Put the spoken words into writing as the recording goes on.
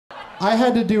I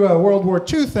had to do a World War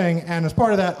II thing, and as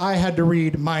part of that, I had to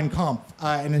read Mein Kampf.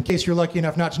 And in case you're lucky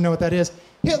enough not to know what that is,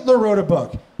 Hitler wrote a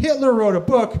book. Hitler wrote a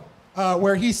book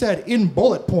where he said, in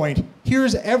bullet point,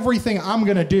 here's everything I'm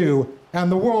gonna do,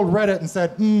 and the world read it and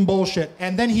said, bullshit,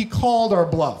 and then he called our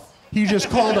bluff. He just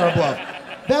called our bluff.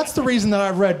 That's the reason that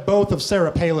I've read both of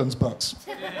Sarah Palin's books.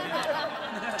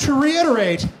 To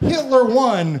reiterate, Hitler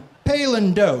won,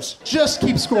 Palin dose. Just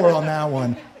keep score on that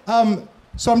one.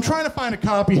 So I'm trying to find a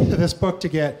copy of this book to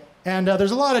get, and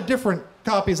there's a lot of different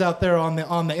copies out there on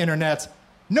the internet.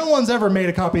 No one's ever made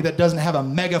a copy that doesn't have a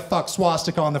mega fuck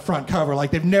swastika on the front cover.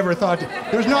 Like they've never thought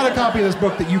there's not a copy of this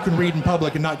book that you can read in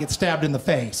public and not get stabbed in the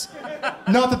face.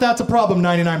 Not that that's a problem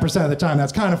 99% of the time,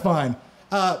 that's kind of fine.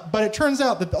 But it turns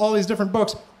out that all these different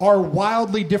books are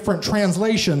wildly different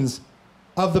translations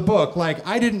of the book. Like,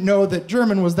 I didn't know that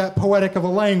German was that poetic of a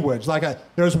language. Like,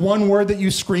 there's one word that you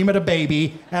scream at a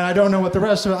baby, and I don't know what the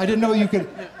rest of it, I didn't know you could.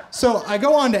 So I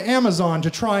go on to Amazon to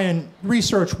try and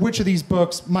research which of these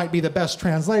books might be the best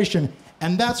translation,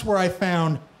 and that's where I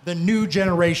found the new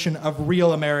generation of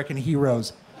real American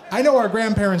heroes. I know our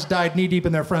grandparents died knee-deep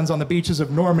in their friends on the beaches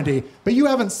of Normandy, but you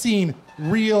haven't seen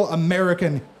real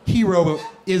American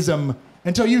heroism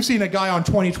until you've seen a guy on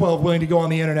 2012 willing to go on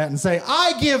the internet and say,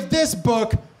 I give this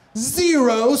book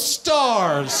 0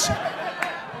 stars.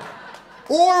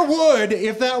 Or would,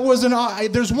 if that was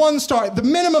there's 1 star, the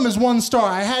minimum is 1 star.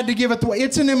 I had to give it,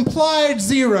 it's an implied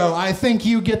 0. I think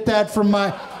you get that from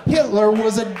Hitler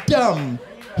was a dumb.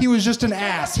 He was just an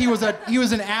ass. He was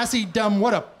an assy dumb,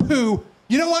 what a poo.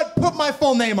 You know what? Put my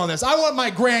full name on this. I want my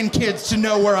grandkids to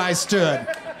know where I stood.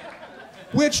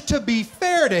 Which, to be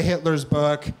fair to Hitler's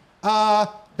book,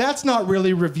 that's not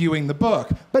really reviewing the book.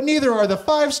 But neither are the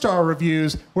 5-star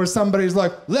reviews where somebody's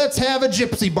like, let's have a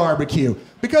gypsy barbecue.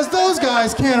 Because those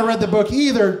guys can't have read the book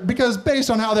either, because based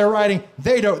on how they're writing,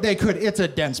 it's a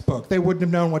dense book. They wouldn't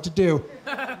have known what to do.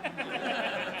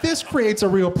 This creates a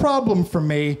real problem for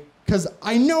me, because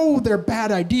I know they're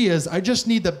bad ideas, I just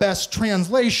need the best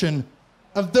translation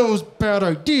of those bad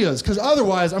ideas, because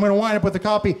otherwise I'm going to wind up with a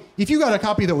copy. If you got a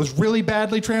copy that was really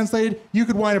badly translated, you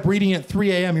could wind up reading it at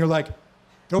 3 a.m. You're like,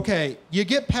 okay, you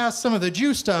get past some of the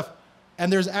Jew stuff,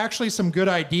 and there's actually some good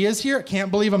ideas here. Can't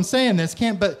believe I'm saying this,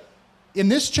 but in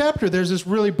this chapter, there's this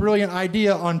really brilliant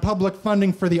idea on public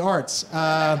funding for the arts.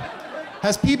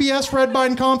 Has PBS read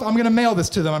Mein Kampf? I'm going to mail this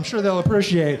to them. I'm sure they'll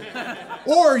appreciate it.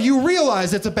 Or you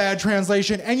realize it's a bad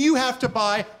translation and you have to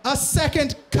buy a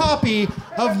second copy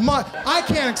of I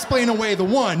can't explain away the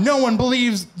one. No one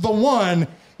believes the one.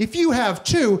 If you have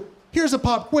 2, here's a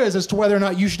pop quiz as to whether or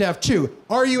not you should have 2.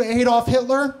 Are you Adolf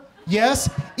Hitler? Yes.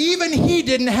 Even he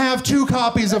didn't have 2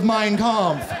 copies of Mein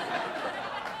Kampf.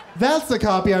 That's the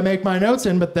copy I make my notes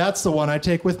in, but that's the one I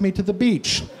take with me to the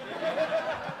beach.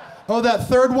 Oh, that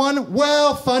third one?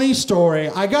 Well, funny story.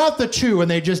 I got the 2 and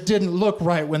they just didn't look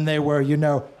right when they were,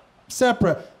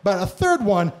 separate. But a third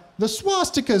one, the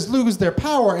swastikas lose their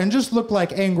power and just look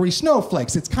like angry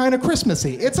snowflakes. It's kind of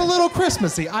Christmassy. It's a little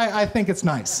Christmassy. I think it's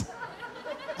nice.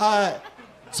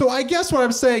 So I guess what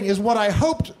I'm saying is what I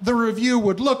hoped the review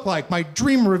would look like. My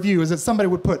dream review is that somebody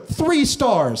would put 3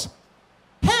 stars.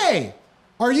 Hey,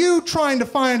 are you trying to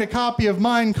find a copy of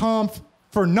Mein Kampf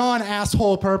for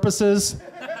non-asshole purposes?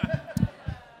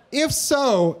 If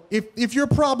so, if your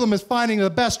problem is finding the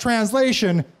best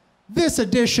translation, this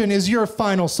edition is your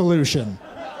final solution.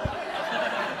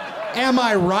 Am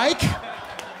I right?